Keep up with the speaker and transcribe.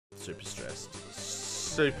super stressed.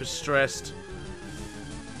 Super stressed.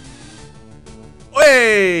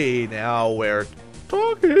 Hey, now we're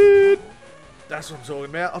talking. That's what I'm talking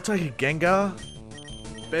about. I'll take a Gengar.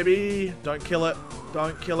 Baby, don't kill it.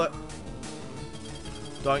 Don't kill it.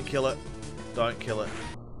 Don't kill it. Don't kill it.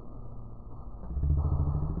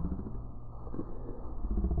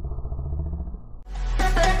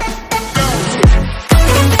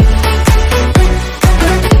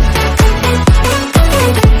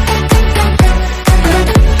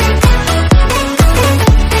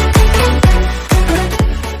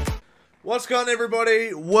 What's going on,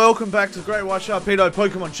 everybody? Welcome back to the Great White Sharpedo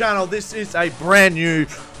Pokemon channel. This is a brand new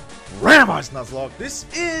Randomized Nuzlocke. This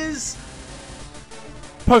is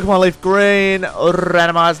Pokemon Leaf Green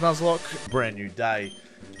Randomized Nuzlocke. Brand new day.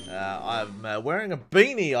 I'm wearing a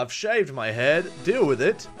beanie. I've shaved my head. Deal with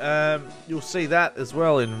it. You'll see that as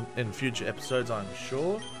well in future episodes, I'm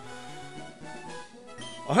sure.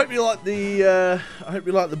 I hope you like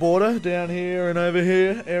the border down here and over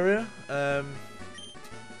here area.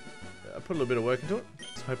 I put a little bit of work into it.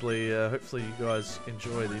 So hopefully you guys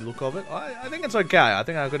enjoy the look of it. I think it's okay. I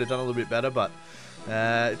think I could have done a little bit better, but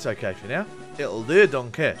it's okay for now. It'll do,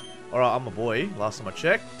 don't care. Alright, I'm a boy. Last time I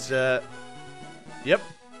checked. Yep.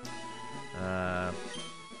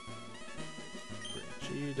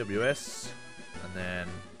 GWS. And then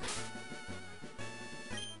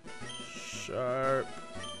Sharp.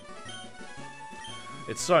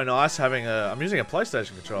 It's so nice having I'm using a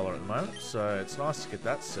PlayStation controller at the moment, so it's nice to get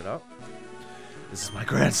that set up. This is my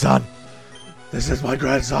grandson. This is my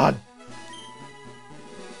grandson.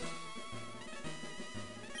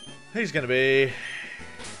 He's gonna be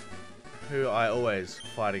who I always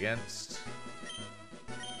fight against.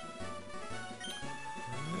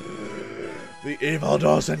 The Evil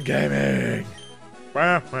Dawson Gaming.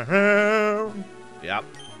 Yep.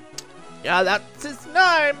 Yeah, that's his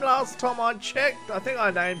name last time I checked. I think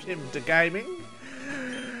I named him DeGaming.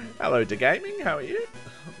 Hello, DeGaming. How are you?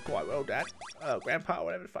 Quite well, Dad. Grandpa,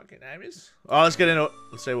 whatever the fucking name is. Alright, let's get into it.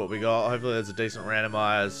 Let's see what we got. Hopefully there's a decent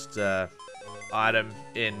randomized item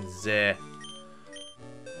in there.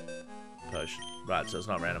 Potion. Right, so it's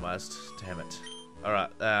not randomized. Damn it.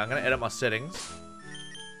 Alright, I'm going to edit my settings.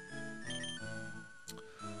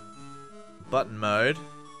 Button mode.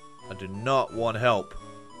 I do not want help.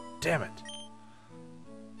 Damn it.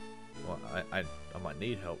 Well, I might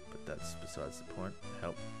need help, but that's besides the point.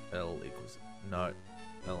 Help. L equals... No.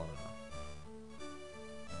 L on R.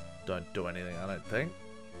 Don't do anything, I don't think.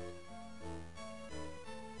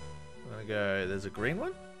 I'm gonna go... There's a green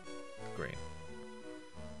one? Green.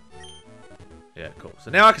 Yeah, cool.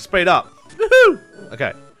 So now I can speed up. Woohoo!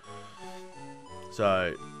 Okay.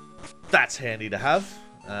 So, that's handy to have.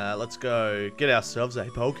 Let's go get ourselves a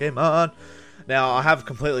Pokemon. Now, I have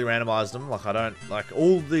completely randomized them. Like, I don't... Like,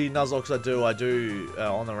 all the Nuzlockes I do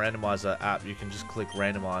on the randomizer app. You can just click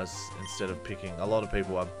randomize instead of picking. A lot of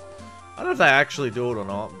people... I don't know if they actually do it or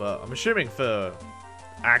not, but I'm assuming for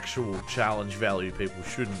actual challenge value, people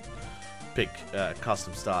shouldn't pick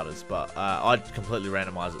custom starters. But I'd completely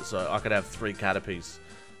randomize it, so I could have 3 Caterpies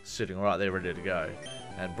sitting right there ready to go.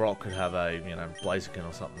 And Brock could have a, you know, Blaziken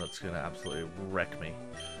or something that's going to absolutely wreck me.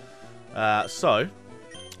 So...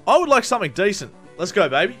 I would like something decent. Let's go,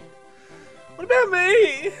 baby. What about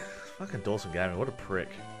me? Fucking Dawson Gaming, what a prick.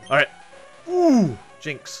 Alright. Ooh,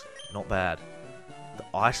 Jinx. Not bad. The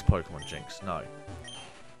ice Pokemon Jinx, no.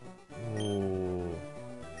 Ooh.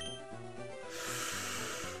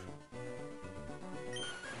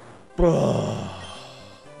 Oh,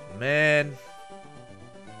 man.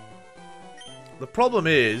 The problem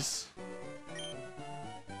is...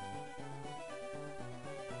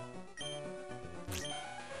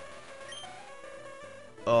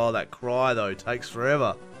 Oh, that cry, though, takes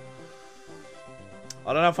forever.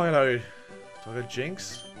 I don't know if I go... Do I go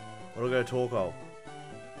Jinx? Or do I go Torkoal?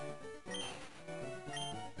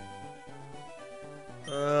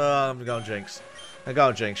 I'm going Jinx. I'm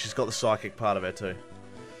going Jinx. She's got the psychic part of her, too.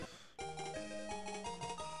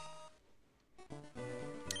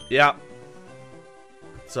 Yeah.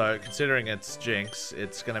 So, considering it's Jinx,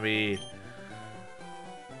 it's going to be...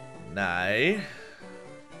 Nay.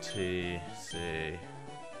 T-C...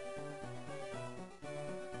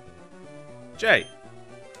 J.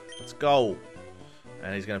 Let's go.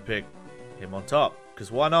 And he's going to pick him on top.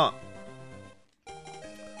 Because why not?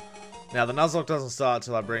 Now, the Nuzlocke doesn't start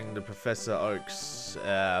until I bring the Professor Oak's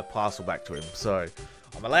parcel back to him. So,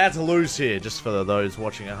 I'm allowed to lose here, just for those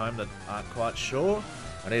watching at home that aren't quite sure.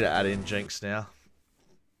 I need to add in Jinx now.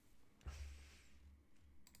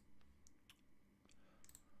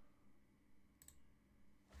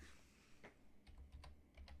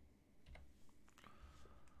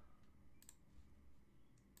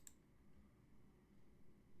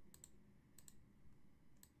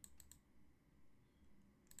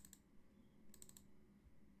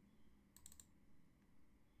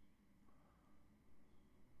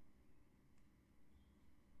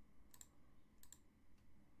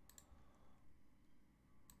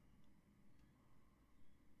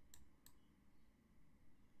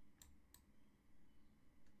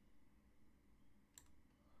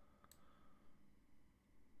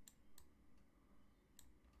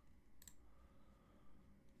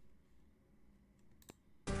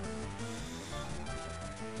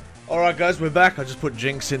 Alright guys, we're back. I just put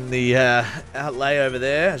Jinx in the outlay over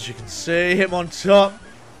there, as you can see. Hit him on top.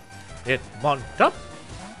 Hit him on top.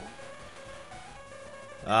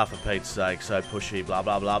 Ah, for Pete's sake, so pushy, blah,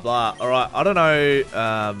 blah, blah, blah. Alright, I don't know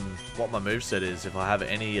what my moveset is, if I have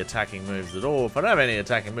any attacking moves at all. If I don't have any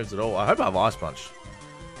attacking moves at all, I hope I have Ice Punch.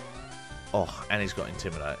 Oh, and he's got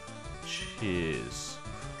Intimidate. Cheers.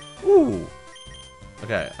 Ooh.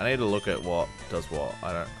 Okay, I need to look at what does what.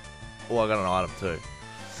 I don't... Oh, I got an item too.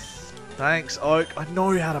 Thanks, Oak. I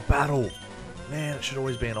know how to battle. Man, it should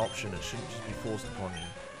always be an option. It shouldn't just be forced upon you.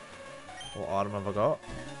 What item have I got?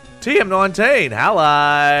 TM19.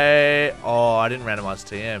 Hello. Oh, I didn't randomize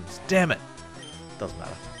TMs. Damn it. Doesn't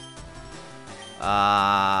matter.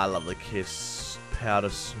 Lovely Kiss. Powder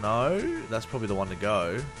Snow. That's probably the one to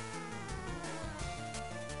go.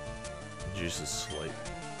 Juice's Sleep.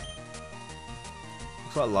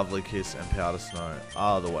 Looks like Lovely Kiss and Powder Snow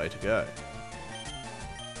are the way to go.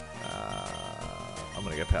 I'm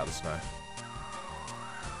gonna go Powder Snow.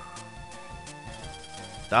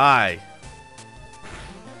 Die!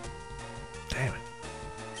 Damn it.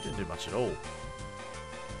 Didn't do much at all.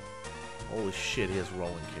 Holy shit, he has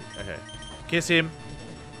Rolling Kick. Okay. Kiss him.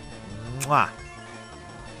 Mwah!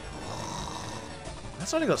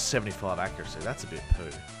 That's only got 75 accuracy. That's a bit poo.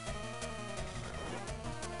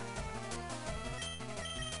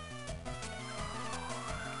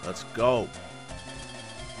 Let's go.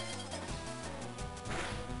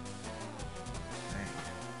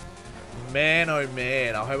 Man, oh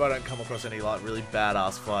man. I hope I don't come across any, like, really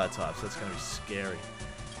badass fire types. That's going to be scary.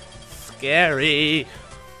 Scary.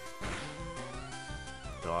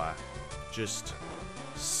 Die. Just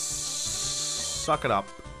suck it up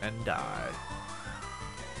and die.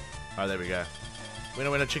 Oh, there we go.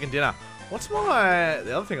 Winner, winner, chicken dinner. What's my...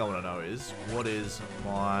 The other thing I want to know is, what is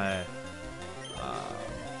my...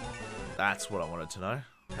 That's what I wanted to know.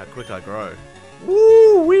 How quick I grow.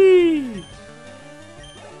 Woo-wee!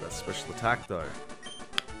 That's special attack, though.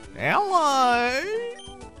 Hello!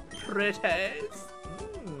 Pretties.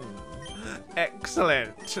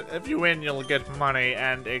 Excellent. If you win, you'll get money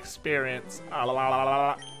and experience.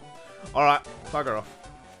 Alright, bugger off.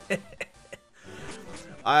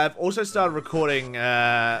 I've also started recording,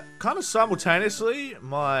 kind of simultaneously,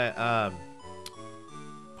 my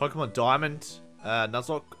Pokemon Diamond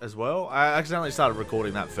Nuzlocke as well. I accidentally started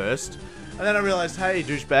recording that first. And then I realized, hey,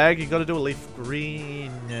 douchebag, you got to do a Leaf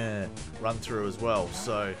Green run through as well.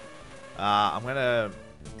 So I'm going to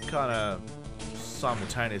kind of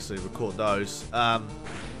simultaneously record those.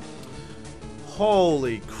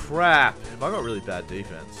 Holy crap. Have I got really bad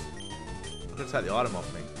defense? I'm going to take the item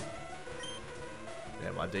off me.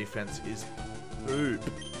 Yeah, my defense is poop.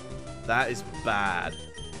 That is bad.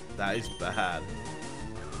 That is bad.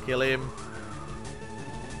 Kill him.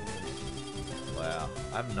 Wow,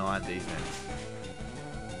 I have 9 defense.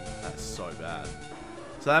 That's so bad.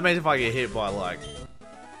 So that means if I get hit by, like,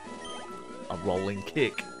 a rolling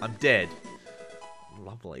kick, I'm dead.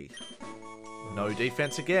 Lovely. No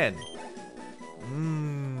defense again.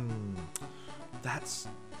 That's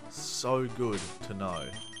so good to know.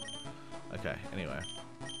 Okay, anyway.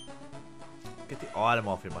 Get the item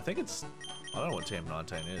off him. I think it's... I don't know what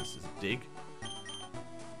TM19 is. Is it Dig?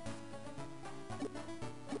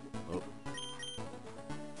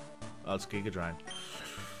 Oh, it's Giga Drain.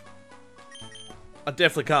 I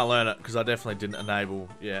definitely can't learn it, because I definitely didn't enable,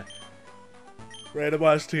 yeah.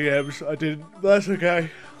 Randomized TMs, I didn't. That's okay.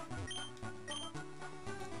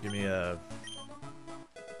 Give me a...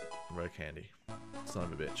 Road Candy. Son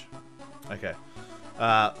of a bitch. Okay.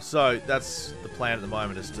 So, that's the plan at the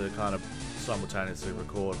moment, is to kind of simultaneously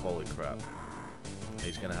record. Holy crap.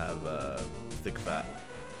 He's going to have thick fat.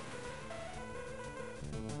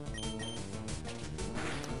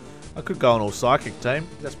 I could go on all psychic team.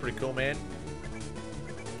 That's pretty cool, man.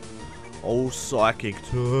 All psychic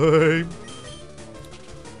team.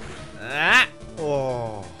 Ah!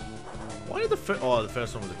 Oh. Why did the first... Oh, the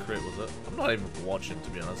first one was a crit, was it? I'm not even watching, to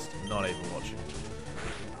be honest. Not even watching.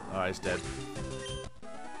 Alright, he's dead.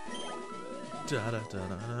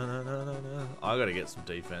 I gotta get some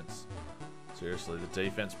defense. Seriously, the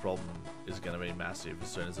defense problem is gonna be massive as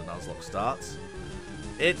soon as the Nuzlocke starts.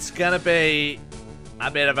 It's gonna be... a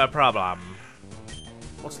bit of a problem.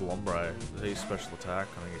 What's Lombro? Is he special attack?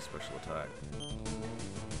 I think he's special attack.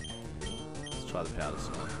 Let's try the Powder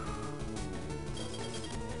Snow.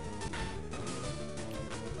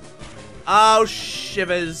 Oh,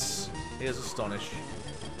 shivers. Here's Astonish.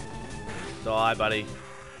 Die, buddy.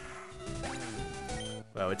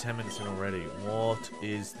 Wow, we're 10 minutes in already. What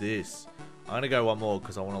is this? I'm gonna go one more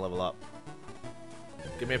because I want to level up.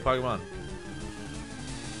 Give me a Pokemon.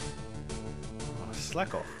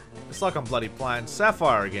 Slack off. It's like I'm bloody playing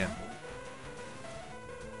Sapphire again.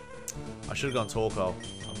 I should have gone Torkoal.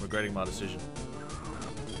 I'm regretting my decision.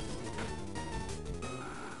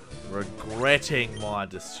 Regretting my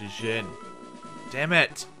decision. Damn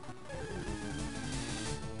it.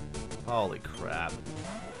 Holy crap.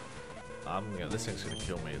 This thing's gonna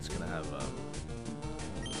kill me. It's gonna have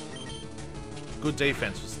good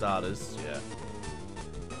defense for starters. Yeah.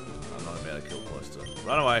 I'm not about to kill close to him.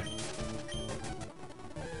 Run away.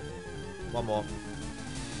 One more.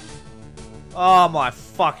 Oh my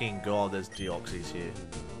fucking god, there's Deoxys here.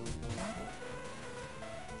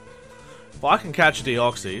 If I can catch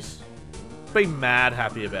Deoxys, be mad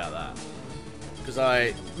happy about that. Because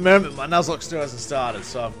I remember my Nuzlocke still hasn't started,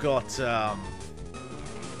 so I've got a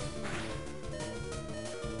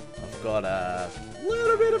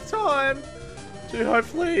little bit of time to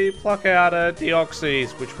hopefully pluck out a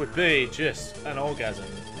Deoxys, which would be just an orgasm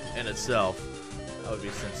in itself. That would be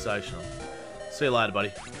sensational. See you later,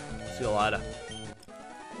 buddy. See you later.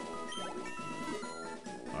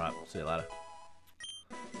 Alright, see you later.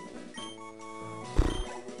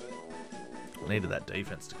 I needed that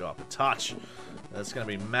defense to go up a touch. That's going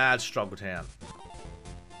to be mad struggle town.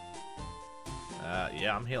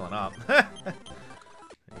 Yeah, I'm healing up.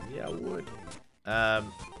 Yeah, I would. Oh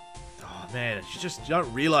man, you just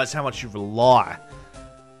don't realize how much you rely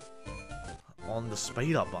on the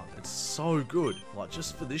speed up button. It's so good. Like,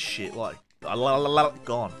 just for this shit, like,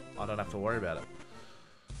 gone. I don't have to worry about it.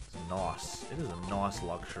 It's nice. It is a nice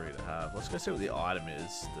luxury to have. Let's go see what the item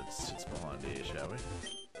is that sits behind here, shall we?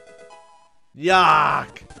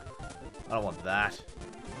 Yuck! I don't want that.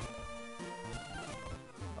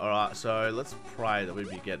 Alright, so let's pray that we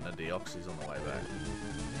be getting a Deoxys on the way back.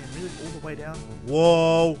 Man, really? All the way down?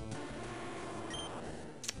 Whoa!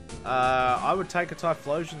 I would take a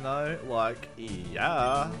Typhlosion though. Like,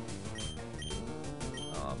 yeah.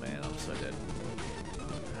 Oh man, I'm so dead.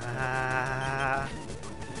 I'm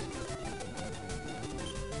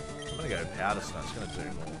gonna go Powder Snow. It's gonna do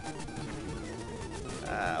more.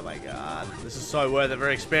 Oh my god. This is so worth it for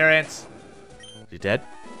experience. Is he dead?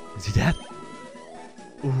 Is he dead?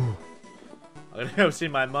 Ooh. I'm gonna go see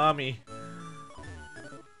my mommy.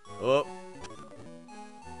 Oh.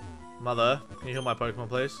 Mother, can you heal my Pokemon,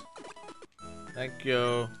 please? Thank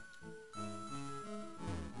you.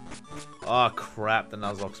 Oh crap, the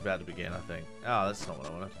Nuzlocke's about to begin, I think. Oh, that's not what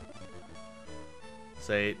I wanted.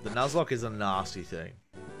 See, the Nuzlocke is a nasty thing.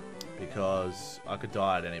 Because I could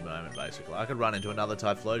die at any moment, basically. I could run into another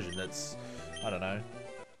Typhlosion that's, I don't know,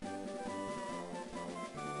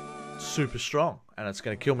 super strong. And it's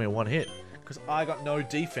going to kill me in one hit. Because I got no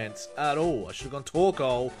defense at all. I should have gone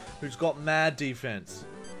Torkoal, who's got mad defense.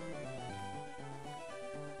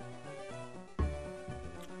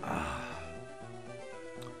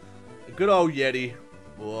 The good old Yeti.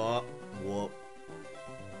 Whoop, whoop.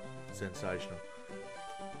 Sensational.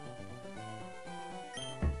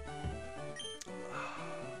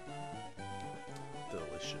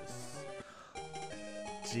 Delicious.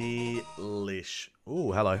 Delish.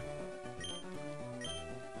 Ooh, hello.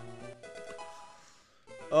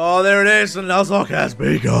 Oh, there it is. The Nuzlocke has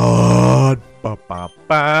begun. Bow, bow,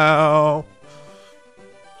 bow.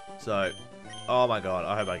 So, oh my god.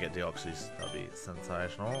 I hope I get Deoxys. That'd be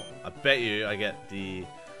sensational. I bet you I get the...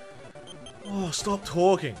 Oh, stop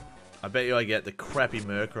talking. I bet you I get the crappy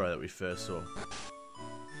Murkrow that we first saw.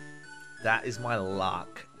 That is my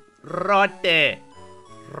luck. Right there.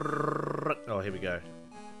 Oh, here we go.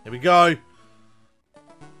 Here we go.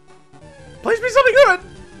 Please be something good.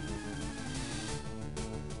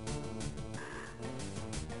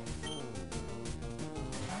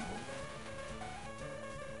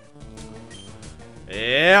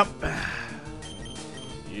 Yep.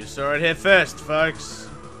 You saw it here first, folks.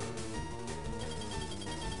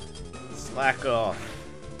 Slack off.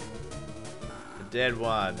 The dead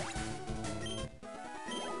one.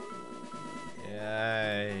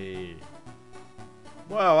 Yay.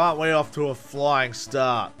 Well, aren't we off to a flying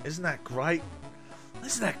start? Isn't that great?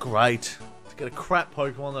 Isn't that great? To get a crap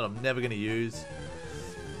Pokemon that I'm never going to use.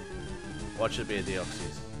 Watch it be a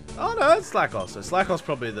Deoxys. Oh no, it's Slackos. So Slackos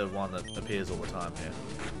probably the one that appears all the time here.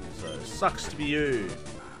 So, sucks to be you.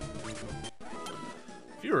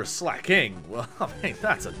 If you're a Slacking, well, I mean,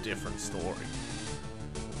 that's a different story.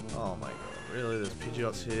 Oh my god, really? There's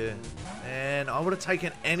Pidgeots here. And I would have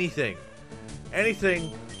taken anything.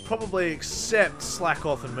 Anything, probably except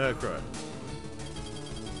Slackoth and Murkrow.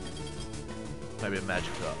 Maybe a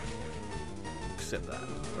Magikarp. Except that.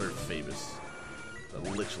 Or a Phoebus. I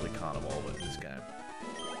literally can't evolve it in this game.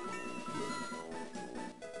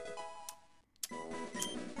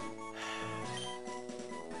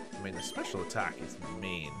 I mean, the special attack is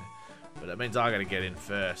mean. But it means I gotta get in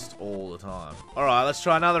first all the time. Alright, let's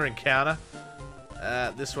try another encounter.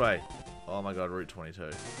 This way. Oh my god, Route 22.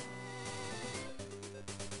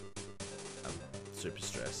 I'm super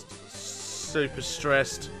stressed. Super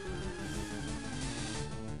stressed.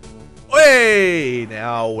 Hey!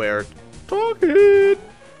 Now we're talking.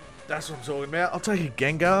 That's what I'm talking about. I'll take a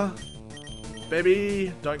Gengar.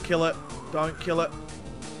 Baby, don't kill it. Don't kill it.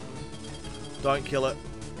 Don't kill it.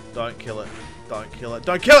 Don't kill it. Don't kill it.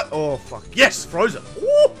 Don't kill it. Oh, fuck. Yes, frozen.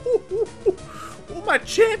 Ooh, ooh, ooh, ooh. All my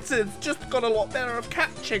chances just got a lot better of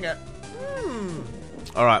catching it.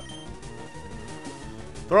 Alright.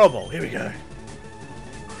 Throw ball. Here we go.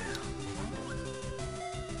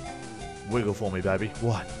 Wiggle for me, baby.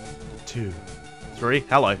 1, 2, 3.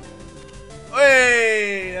 Hello.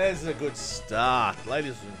 Hey, that's a good start,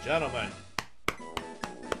 ladies and gentlemen.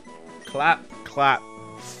 Clap, clap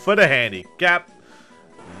for the handicap.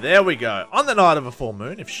 There we go. On the night of a full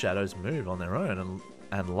moon, if shadows move on their own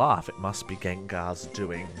and laugh, it must be Gengar's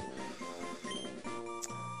doing.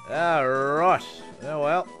 Alright. Oh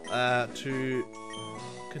well. To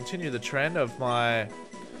continue the trend of my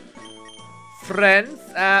friends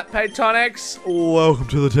at Paytonics, welcome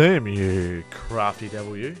to the team, you crafty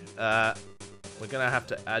devil, you. We're gonna have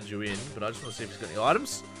to add you in, but I just want to see if he's got any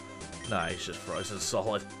items. No, he's just frozen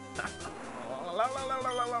solid.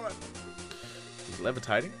 He's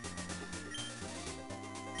levitating.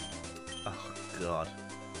 Oh god.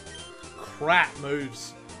 Crap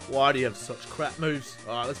moves. Why do you have such crap moves?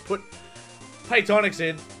 Alright, let's put Paytonics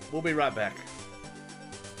in. We'll be right back.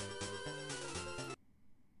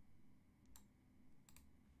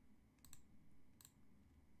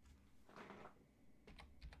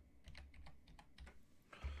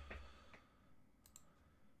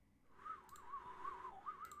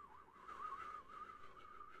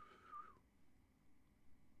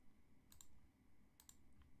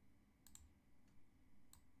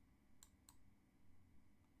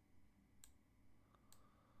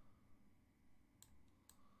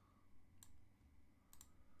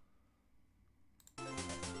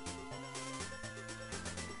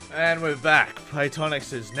 And we're back.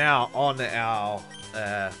 Paytonics is now on our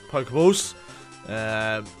Pokeballs.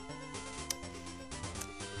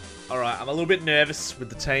 Alright, I'm a little bit nervous with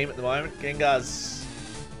the team at the moment. Gengar's...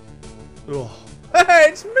 Oh. Hey,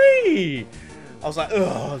 it's me! I was like,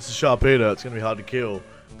 oh, it's a Sharpedo. It's going to be hard to kill.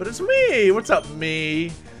 But it's me! What's up,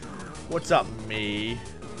 me? What's up, me?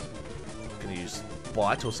 I'm going to use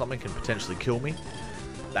Bite or something can potentially kill me.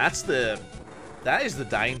 That is the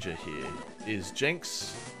danger here. Is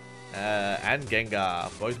Jinx... and Gengar,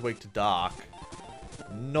 both weak to Dark.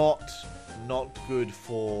 Not good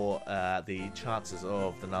for the chances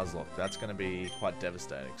of the Nuzlocke. That's going to be quite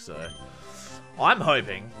devastating. So, I'm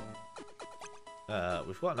hoping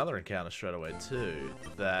we've got another encounter straight away too.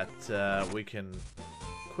 That we can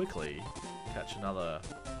quickly catch another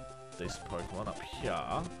decent Pokemon up here.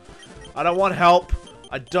 I don't want help.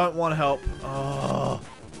 I don't want help. Oh,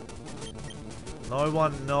 no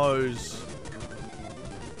one knows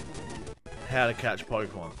how to catch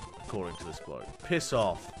Pokemon, according to this bloke. Piss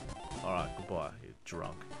off. Alright, goodbye, you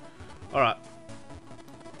drunk. Alright.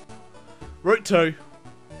 Route 2.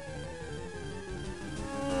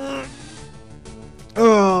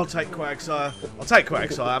 Oh, I'll take Quagsire. I'll take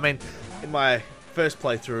Quagsire. I mean, in my first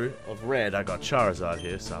playthrough of Red, I got Charizard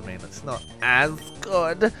here, so I mean, it's not as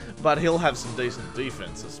good, but he'll have some decent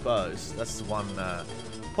defense, I suppose. That's the one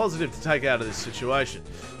positive to take out of this situation.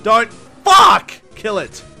 Don't fuck kill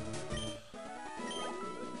it!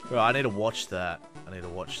 Right, I need to watch that. I need to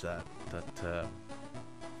watch that.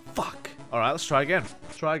 Fuck. Alright, let's try again.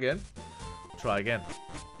 Try again. Try again.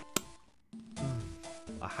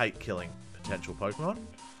 I hate killing potential Pokemon.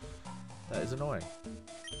 That is annoying.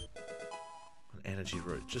 An energy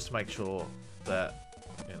root. Just to make sure that,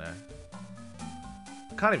 you know...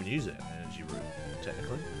 I can't even use it, an energy root,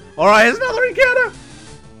 technically. Alright, here's another encounter!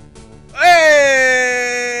 Hey!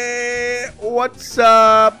 What's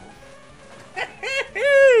up?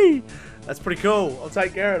 That's pretty cool. I'll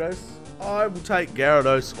take Gyarados. I will take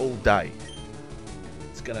Gyarados all day.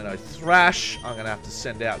 It's gonna know Thrash. I'm gonna have to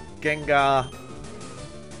send out Gengar.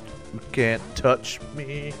 You can't touch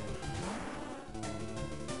me.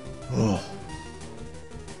 Oh.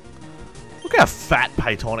 Look how fat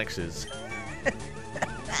Paytonics is.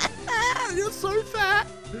 You're so fat.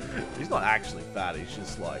 He's not actually fat. He's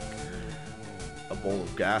just like a ball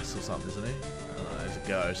of gas or something, isn't he? I don't know. He's a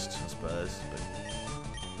ghost, I suppose. But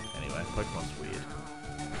anyway, Pokemon's weird.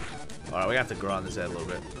 Alright, we have to grind this out a little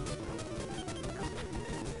bit.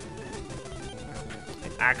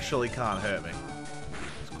 It actually can't hurt me.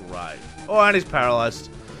 It's great. Oh, and he's paralyzed.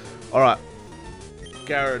 Alright.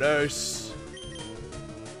 Gyarados.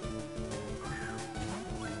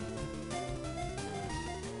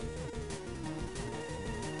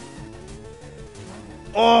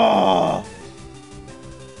 Oh!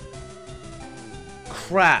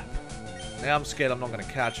 Crap. Now I'm scared I'm not going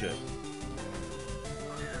to catch it.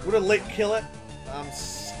 Would a lick kill it? I'm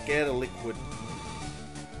scared a liquid.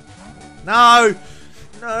 No!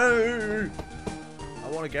 No! I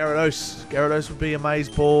want a Gyarados. Gyarados would be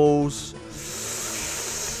amazeballs.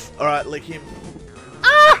 Alright, lick him.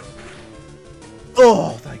 Ah!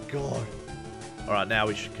 Oh, thank God. Alright, now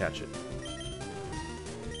we should catch it.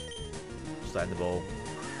 Stay in the ball.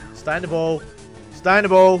 Stay in the ball. Stay in the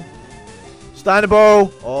ball. Stay in the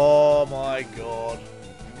ball. Oh my God.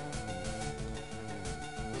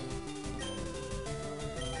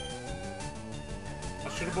 I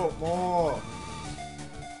should have bought more.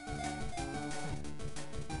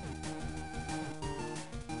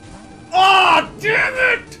 Oh,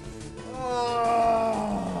 damn it!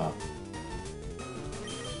 Oh.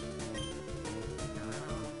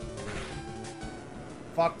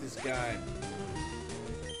 Fuck this game.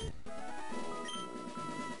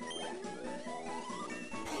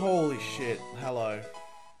 Holy shit. Hello.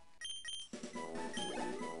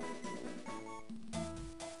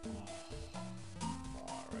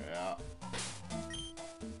 Far out.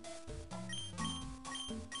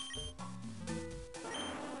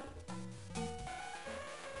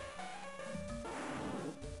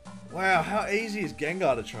 Wow, how easy is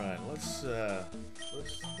Gengar to train? Let's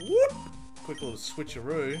whoop! Quick little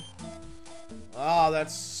switcheroo. Ah, oh,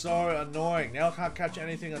 that's so annoying. Now I can't catch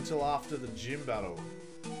anything until after the gym battle.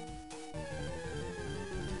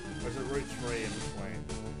 Or is it Route 3 in between?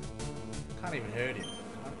 Can't even hurt him.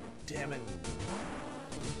 God damn it.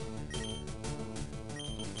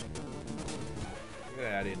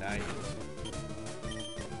 Get out of here, Nate.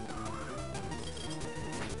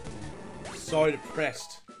 So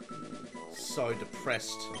depressed. So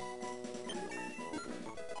depressed.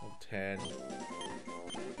 10.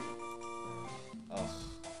 Oh,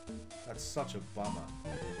 that's such a bummer.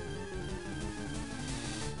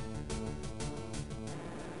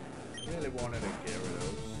 I really wanted to get rid of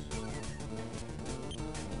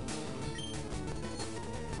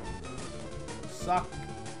those. Suck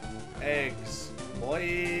eggs,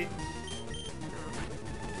 boy.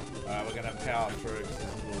 Alright, we're gonna power through because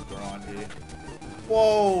there's a little grind here.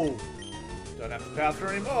 Whoa! Don't have to power through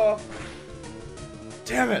anymore.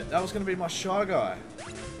 Damn it! That was going to be my Shy Guy.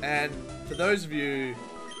 And for those of you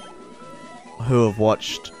who have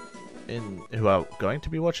watched, who are going to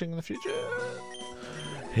be watching in the future,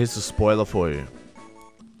 here's the spoiler for you.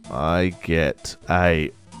 I get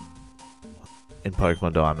a in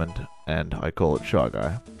Pokemon Diamond, and I call it Shy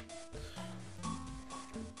Guy.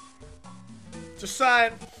 Just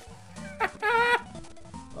saying.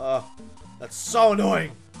 Oh, that's so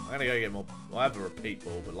annoying. I'm gonna go get more. I have a repeat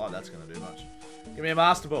ball, but like that's gonna do much. Give me a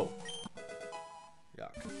Master Ball.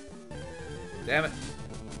 Yuck. Damn it.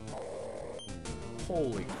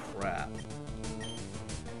 Holy crap.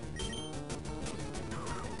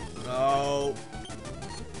 No.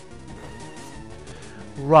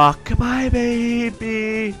 Rock my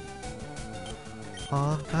baby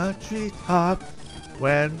on a treetop.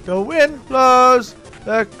 When the wind blows,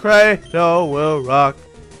 the cradle will rock.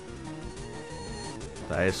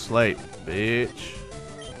 Stay asleep, bitch.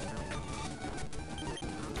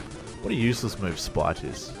 What a useless move Spite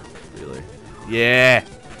is, really. Yeah!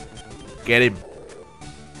 Get him.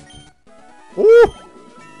 Woo!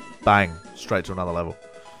 Bang. Straight to another level.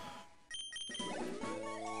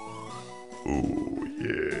 Ooh,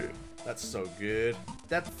 yeah. That's so good.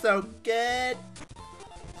 That's so good!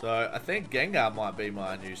 So, I think Gengar might be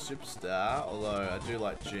my new superstar, although I do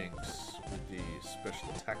like Jinx with the special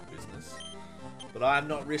attack business. But I'm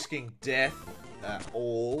not risking death at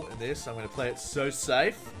all in this. I'm going to play it so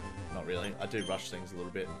safe. Not really. I do rush things a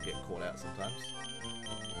little bit and get caught out sometimes.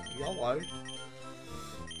 YOLO.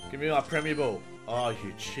 Give me my Premier Ball. Oh,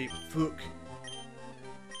 you cheap fuck.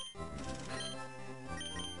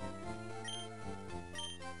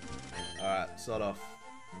 Alright, sort off.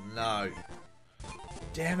 No.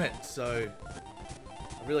 Damn it. So,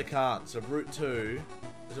 I really can't. So, Route 2.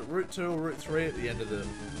 Is it Route 2 or Route 3 at the end of the...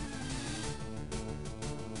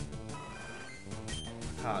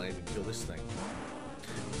 I can't even kill this thing.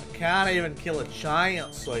 Can't even kill a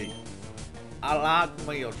Chansey. I like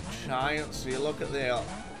me a Chansey. Look at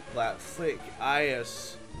that thick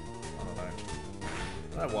ass. I don't know.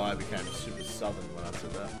 I don't know why I became super southern when I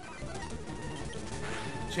said that.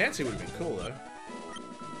 Chansey would have been cool though.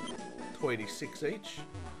 26 each.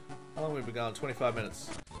 How long have we been going? 25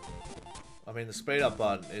 minutes. I mean, the speed up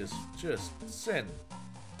button is just sensational.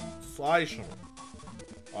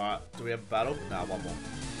 Alright, do we have a battle? Nah, one more.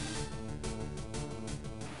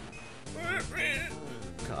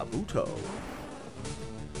 Kabuto.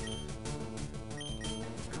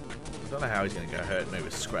 don't know how he's going to go hurt me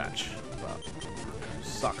with Scratch, but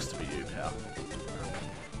sucks to be you, pal.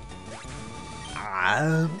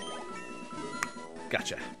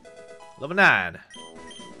 Gotcha. Level 9.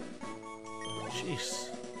 Jeez.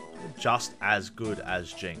 Just as good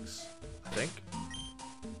as Jinx, I think.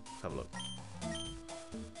 Let's have a look.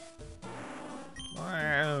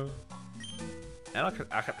 Wow. And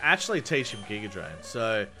I can actually teach him Giga Drain.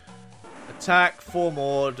 So, attack 4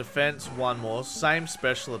 more, defense 1 more, same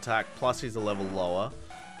special attack, plus he's a level lower.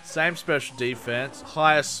 Same special defense,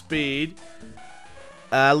 higher speed,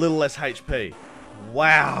 a little less HP.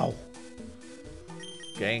 Wow.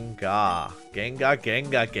 Gengar. Gengar,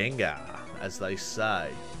 Gengar, Gengar, as they say.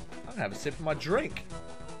 I'm gonna have a sip of my drink.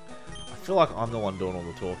 I feel like I'm the one doing all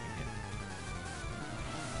the talking here.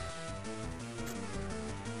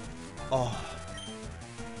 Oh.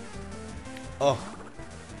 Oh.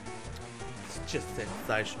 It's just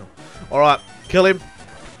sensational. Alright, kill him.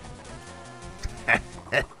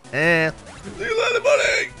 See you later,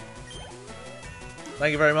 buddy.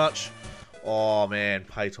 Thank you very much. Oh man,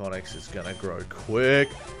 Paytonix is gonna grow quick.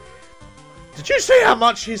 Did you see how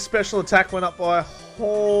much his special attack went up by?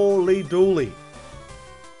 Holy dooly.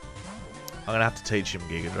 I'm gonna have to teach him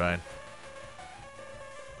Giga Drain.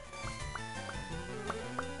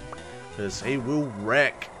 Because he will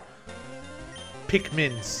wreck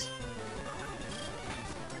Pikmins.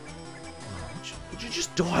 Would you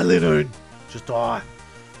just die, Linoon? Just die.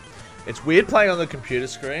 It's weird playing on the computer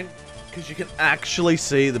screen because you can actually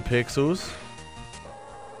see the pixels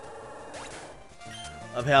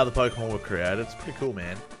of how the Pokemon were created. It's pretty cool,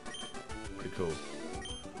 man. Pretty cool.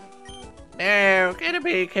 Oh,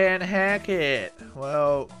 Caterpie can't hack it.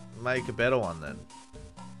 Well, make a better one then.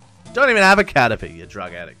 Don't even have a Caterpie, you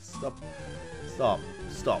drug addict. Stop. Stop.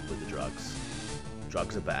 Stop with the drugs.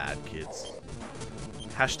 Drugs are bad, kids.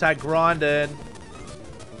 Hashtag grinding.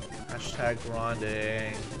 Hashtag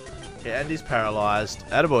grinding. Yeah, and he's paralyzed.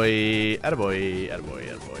 Attaboy. Attaboy. Attaboy.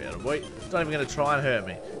 Attaboy. Attaboy. He's not even going to try and hurt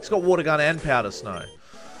me. He's got water gun and powder snow.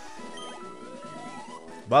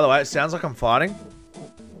 By the way, it sounds like I'm fighting.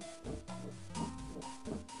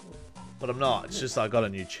 But I'm not. It's just I got a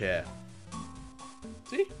new chair.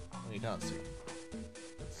 See? You can't see.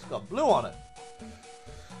 It's got blue on it.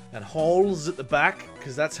 And holes at the back.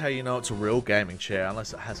 Because that's how you know it's a real gaming chair.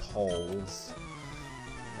 Unless it has holes.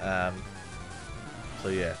 So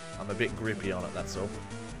yeah, I'm a bit grippy on it, that's all.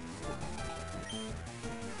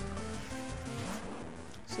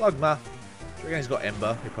 Slugma. Do you reckon he's got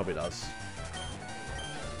Ember? He probably does.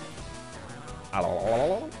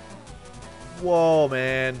 Whoa,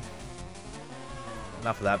 man.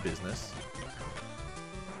 Enough of that business.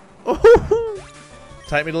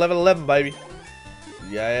 Take me to level 11, baby.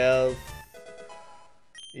 Yeah.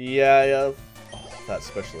 Yeah. Oh, that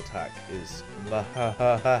special attack is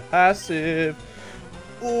massive.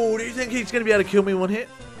 Oh, do you think he's going to be able to kill me in one hit?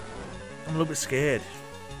 I'm a little bit scared.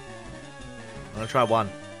 I'm going to try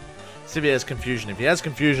one. See if he has confusion. If he has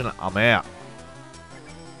confusion, I'm out.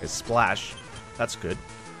 It's splash. That's good.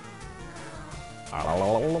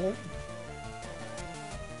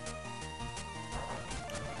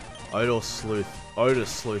 Odor Sleuth. Odor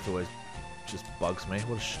Sleuth always just bugs me.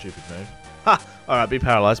 What a stupid move. Ha! Alright, be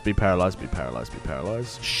paralyzed, be paralyzed, be paralyzed, be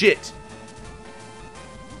paralyzed. Shit!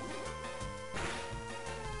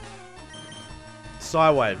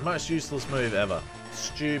 Psywave. Most useless move ever.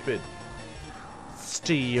 Stupid.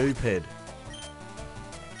 Stupid.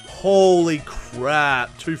 Holy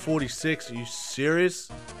crap. 246. Are you serious?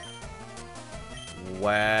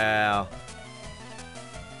 Wow.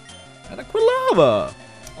 And a Quilava.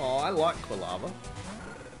 Oh, I like Quilava.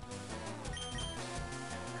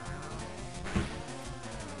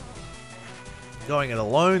 Going it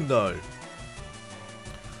alone, though.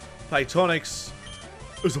 Paytonix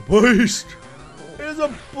is a beast. Is a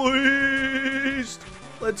beast.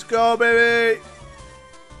 Let's go, baby.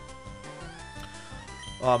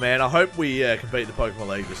 Oh, man. I hope we can beat the Pokemon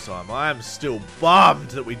League this time. I am still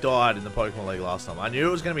bummed that we died in the Pokemon League last time. I knew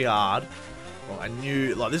it was going to be hard. Well, I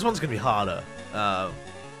knew... Like, this one's going to be harder.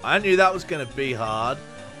 I knew that was going to be hard.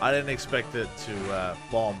 I didn't expect it to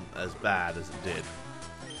bomb as bad as it did.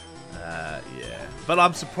 Yeah. But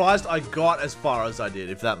I'm surprised I got as far as I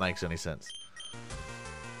did, if that makes any sense.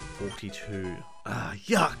 42. Ah,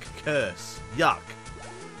 yuck. Curse. Yuck.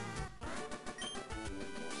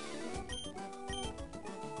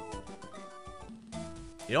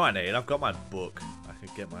 You know what I need? I've got my book. I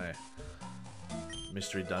could get my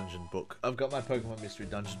mystery dungeon book. I've got my Pokemon mystery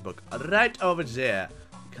dungeon book right over there.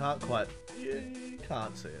 You can't quite... You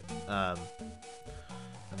can't see it.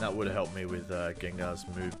 And that would help me with Gengar's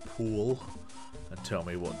move pool. And tell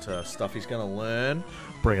me what stuff he's going to learn.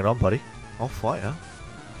 Bring it on, buddy. I'll fight ya.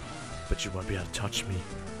 But you won't be able to touch me.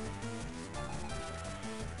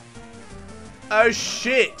 Oh,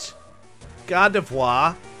 shit!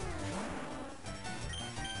 Gardevoir.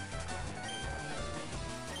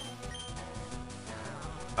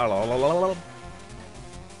 I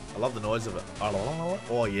love the noise of it.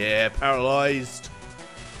 Oh, yeah. Paralyzed.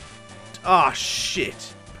 Oh,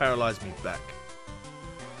 shit. Paralyzed me back.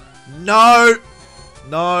 No!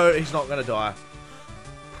 No, he's not going to die.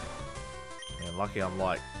 Man, lucky I'm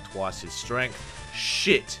like twice his strength.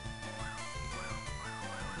 Shit!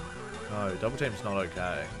 No, double team's not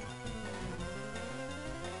okay.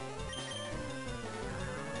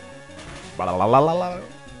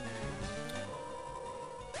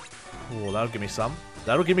 Oh, that'll give me some.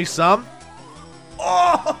 That'll give me some.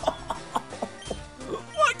 Oh!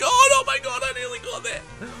 Oh my god, I nearly got there.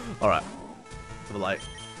 Alright. For the lake.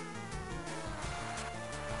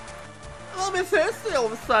 Oh, I'm thirsty all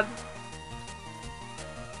of a sudden.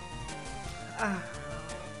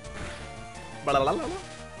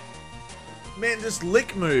 Man, this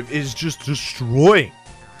lick move is just destroying.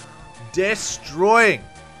 Destroying.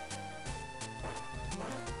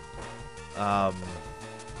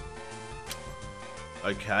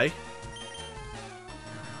 Okay.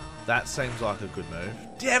 That seems like a good move.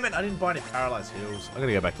 Damn it, I didn't buy any Paralyzed Heals. I'm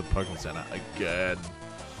gonna go back to the Pokemon Center again.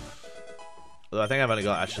 Although I think I've only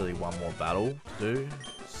got actually one more battle to do.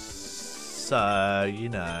 So, you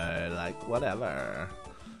know, like, whatever.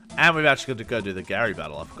 And we've actually got to go do the Gary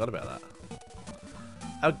battle. I forgot about that.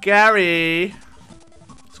 Oh, Gary!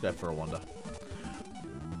 Let's go for a wander.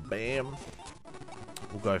 Bam.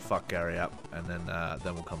 We'll go fuck Gary up, and then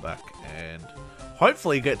we'll come back and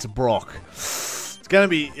hopefully get to Brock. It's gonna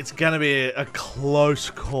be a close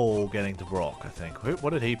call getting to Brock, I think.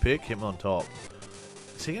 What did he pick? Him on top.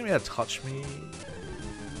 Is he gonna be able to touch me?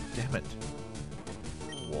 Damn it.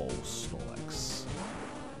 Whoa, Snorlax.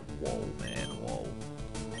 Whoa, man, whoa.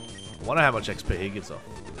 I wonder how much XP he gives off.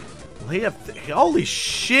 Will he have... Holy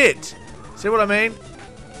shit! See what I mean?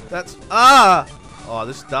 That's... Ah! Oh,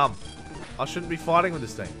 this is dumb. I shouldn't be fighting with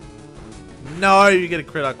this thing. No, you get a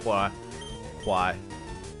crit on Why?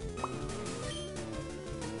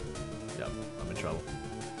 Yep, I'm in trouble.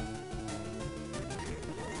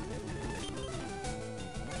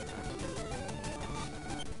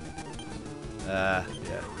 Yeah.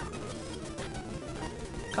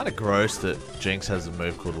 Kind of gross that Jinx has a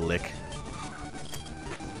move called Lick.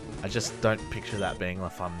 I just don't picture that being a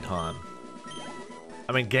fun time.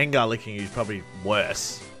 I mean, Gengar licking you is probably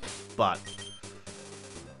worse, but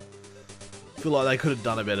I feel like they could have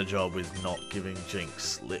done a better job with not giving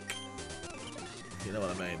Jinx Lick. You know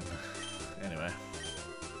what I mean? Anyway.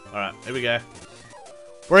 Alright, here we go.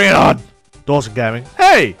 Bring it on! Dawson Gaming.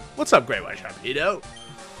 Hey! What's up, Great White Sharpedo?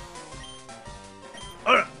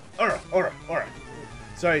 Alright.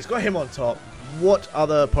 So he's got him on top. What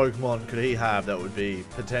other Pokemon could he have that would be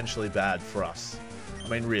potentially bad for us? I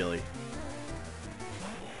mean, really.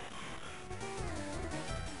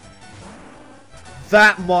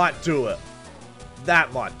 That might do it.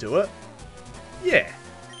 That might do it. Yeah.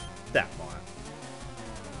 That might.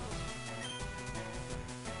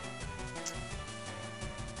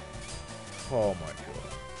 Oh my god.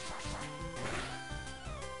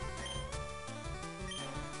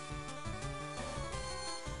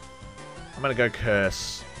 I'm gonna go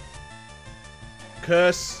Curse.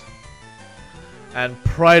 Curse. And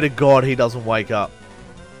pray to God he doesn't wake up.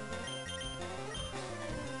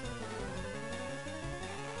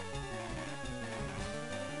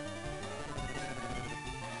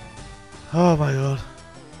 Oh my god.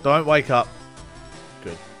 Don't wake up.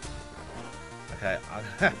 Good. Okay.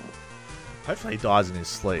 Hopefully he dies in his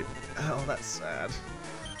sleep. Oh, that's sad.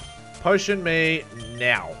 Potion me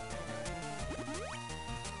now.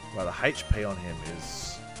 Well, the HP on him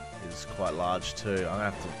is quite large too. I'm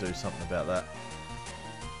gonna have to do something about that.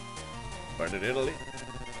 Burn it, Italy.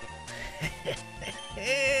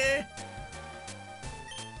 I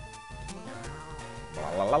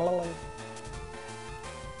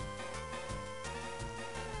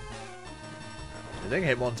think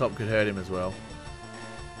him on top could hurt him as well.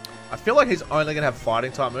 I feel like he's only gonna have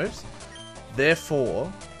fighting type moves.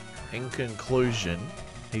 Therefore, in conclusion,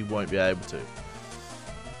 he won't be able to.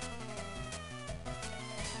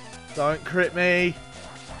 Don't crit me.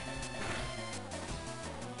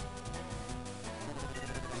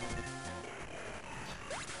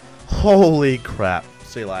 Holy crap.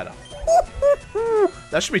 See you later.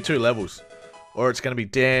 That should be 2 levels. Or it's going to be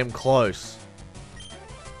damn close.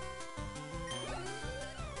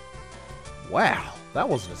 Wow. That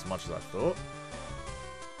wasn't as much as I thought.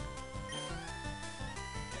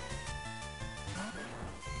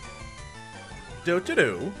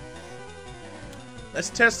 Do. Let's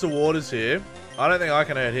test the waters here. I don't think I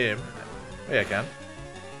can hurt him. Yeah, I can.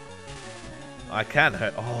 I can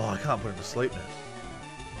hurt. Oh, I can't put him to sleep now.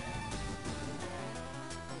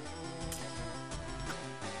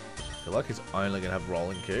 I feel like he's only going to have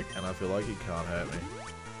rolling kick, and I feel like he can't hurt me.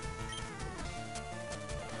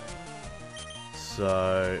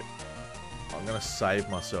 So, I'm going to save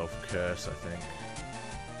myself curse, I think.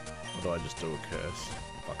 Or do I just do a curse?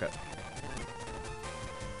 Fuck it.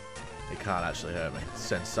 He can't actually hurt me.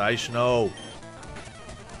 Sensational.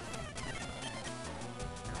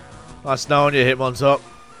 Nice knowing you, Hitmontop.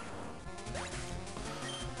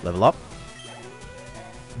 Level up.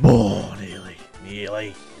 Oh,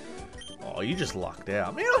 nearly. Oh, you just lucked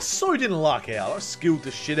out. Man, I so didn't luck out. I skilled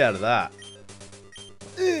the shit out of that.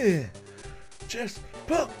 Just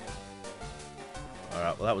pop.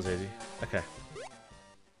 Alright, well that was easy. Okay.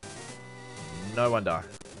 No one die.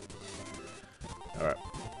 Alright.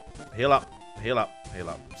 Heal up. Heal up. Heal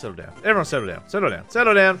up. Settle down. Everyone settle down. Settle down.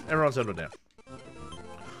 Settle down. Everyone settle down.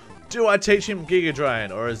 Do I teach him Giga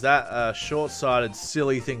Drain, or is that a short-sighted,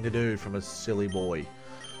 silly thing to do from a silly boy?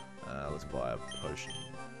 Let's buy a potion.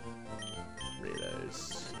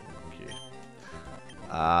 Weirdos. Thank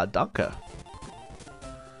you. Dunker.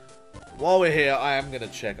 While we're here, I am going to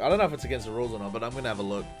check. I don't know if it's against the rules or not, but I'm going to have a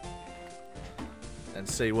look. And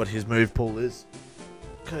see what his move pool is.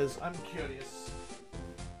 Because I'm curious.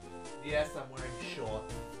 Yes, I'm wearing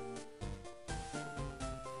shorts.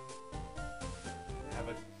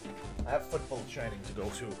 I have football training to go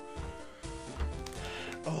to.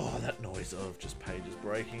 Oh, that noise of just pages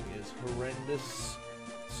breaking is horrendous.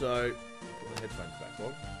 So, put the headphones back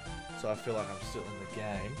on. So I feel like I'm still in the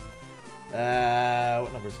game.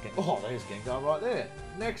 What number is Gengar? Oh, there's Gengar right there.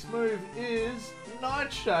 Next move is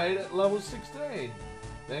Nightshade at level 16.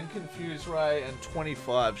 Then Confuse Ray and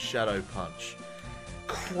 25 Shadow Punch.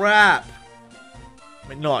 Crap! I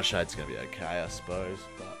mean, Nightshade's going to be okay, I suppose,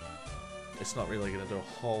 but it's not really going to do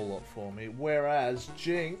a whole lot for me. Whereas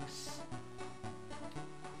Jinx...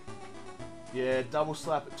 Yeah, double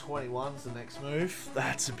slap at 21's the next move.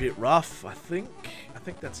 That's a bit rough, I think. I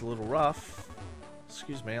think that's a little rough.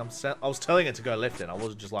 Excuse me, I was telling it to go left then. I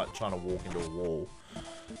wasn't just like trying to walk into a wall.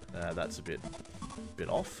 That's a bit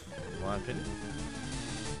off, in my opinion.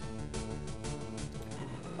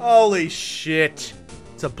 Holy shit!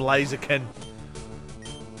 It's a Blaziken.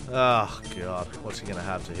 Oh god, what's he gonna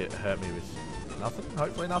have to hurt me with? Nothing?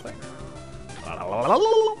 Hopefully nothing.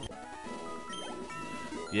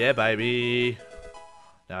 Yeah, baby.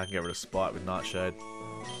 Now I can get rid of Spite with Nightshade.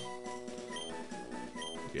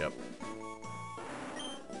 Yep.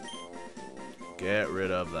 Get rid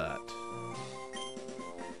of that.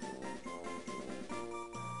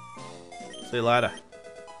 See you later.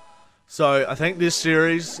 So, I think this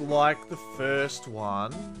series, like the first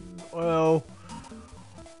one, well,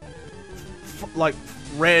 like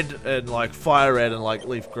Red and like Fire Red and like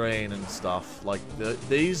Leaf Green and stuff, like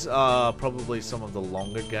these are probably some of the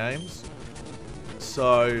longer games.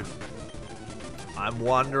 So, I'm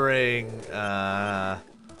wondering,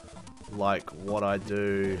 like what I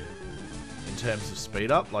do in terms of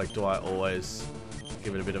speed up. Like, do I always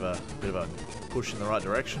give it a bit of a push in the right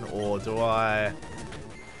direction, or do I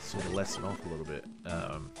sort of lessen off a little bit?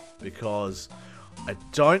 Because I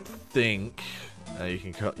don't think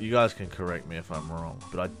you guys can correct me if I'm wrong,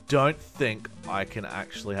 but I don't think I can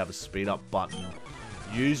actually have a speed up button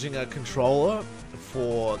using a controller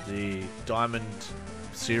for the Diamond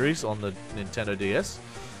series on the Nintendo DS.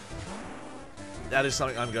 That is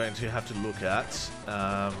something I'm going to have to look at,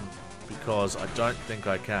 because I don't think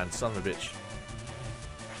I can. Son of a bitch.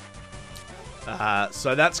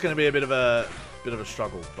 So that's going to be a bit of a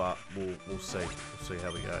struggle, but we'll see. We'll see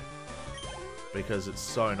how we go. Because it's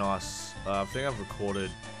so nice. I think I've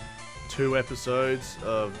recorded 2 episodes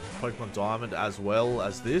of Pokemon Diamond as well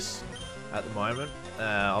as this at the moment.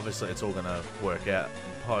 Obviously, it's all going to work out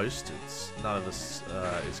in post. None of this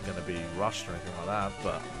is going to be rushed or anything like that.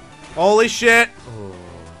 But holy shit!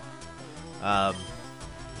 Oh.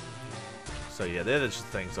 So yeah, they're just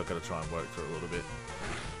things I've got to try and work through a little bit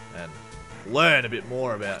and learn a bit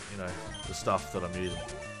more about, you know, the stuff that I'm using.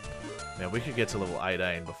 Now, we could get to level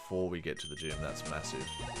 18 before we get to the gym. That's massive.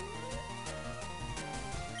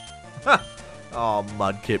 Ha! Oh,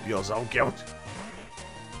 Mudkip, you're so cute.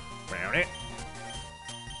 Round it.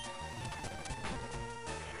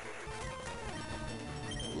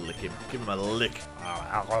 Lick him. Give him a lick.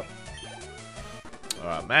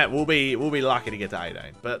 Alright, Matt, we'll be lucky to get to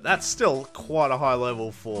 18. But that's still quite a high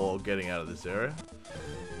level for getting out of this area.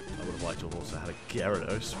 have liked to have also had a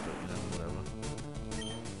Gyarados, but you know, whatever.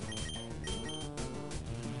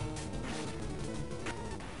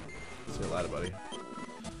 See you later, buddy.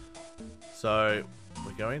 So,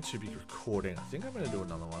 we're going to be recording. I think I'm going to do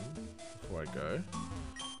another one before I go.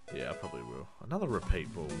 Yeah, I probably will. Another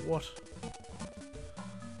repeat ball. What?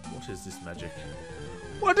 What is this magic?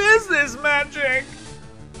 What is this magic?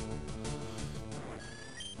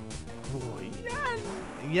 Oh,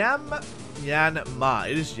 Yanma.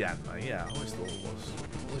 It is Yanma. Yeah, I always thought it was.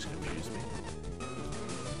 Always confused me. Oh,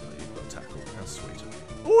 you've got tackle. How sweet.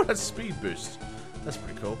 Oh, that's speed boost. That's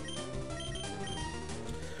pretty cool.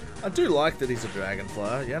 I do like that he's a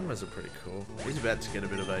Dragonfly. Yanma's are pretty cool. He's about to get a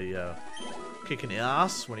bit of a kick in the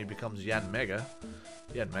ass when he becomes Yanmega.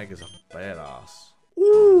 Yanmega's a badass.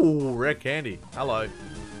 Ooh, rare candy. Hello.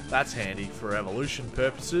 That's handy for evolution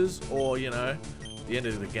purposes, or, you know, the end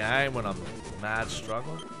of the game when I'm mad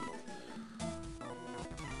struggling.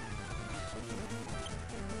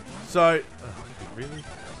 So, really?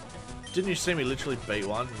 Didn't you see me literally beat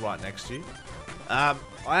one right next to you? I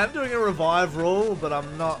am doing a revive rule, but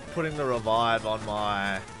I'm not putting the revive on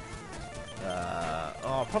my...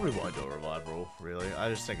 I probably won't do a revive rule, really. I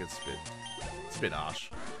just think it's a bit harsh.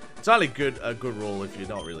 It's only a good rule if you're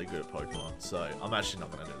not really good at Pokemon, so I'm actually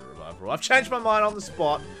not going to do the revive rule. I've changed my mind on the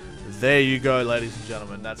spot. There you go, ladies and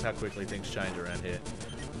gentlemen. That's how quickly things change around here.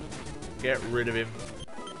 Get rid of him.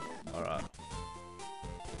 Alright.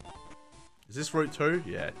 Is this Route 2?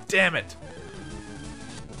 Yeah. Damn it!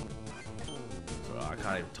 I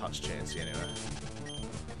can't even touch Chansey anyway.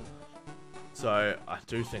 So, I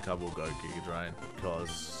do think I will go Giga Drain,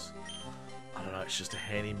 because, I don't know, it's just a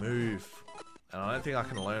handy move. And I don't think I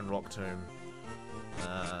can learn Rock Tomb.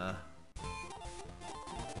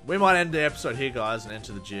 We might end the episode here, guys, and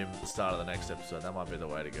enter the gym at the start of the next episode. That might be the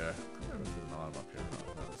way to go.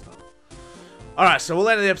 Alright, so we'll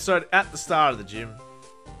end the episode at the start of the gym.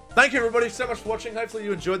 Thank you, everybody, so much for watching. Hopefully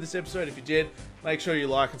you enjoyed this episode. If you did, make sure you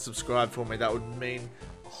like and subscribe for me. That would mean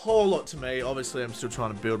a whole lot to me. Obviously, I'm still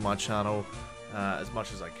trying to build my channel as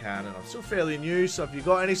much as I can, and I'm still fairly new, so if you've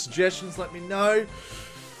got any suggestions, let me know.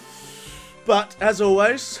 But, as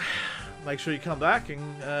always, make sure you come back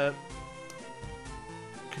and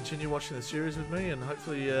continue watching the series with me, and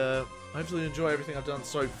hopefully enjoy everything I've done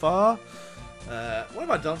so far. What have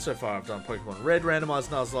I done so far? I've done Pokemon Red Randomized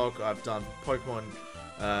Nuzlocke. I've done Pokemon...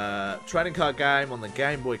 trading card game on the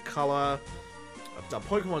Game Boy Color. I've done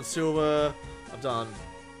Pokemon Silver. I've done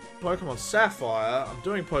Pokemon Sapphire. I'm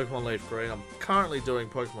doing Pokemon Leaf Green. I'm currently doing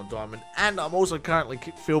Pokemon Diamond, and I'm also currently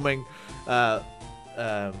filming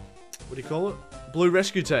what do you call it? Blue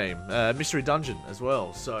Rescue Team Mystery Dungeon as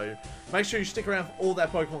well. So make sure you stick around for all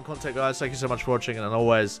that Pokemon content, guys. Thank you so much for watching, and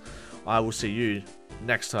always, I will see you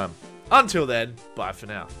next time. Until then, bye for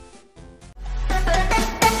now.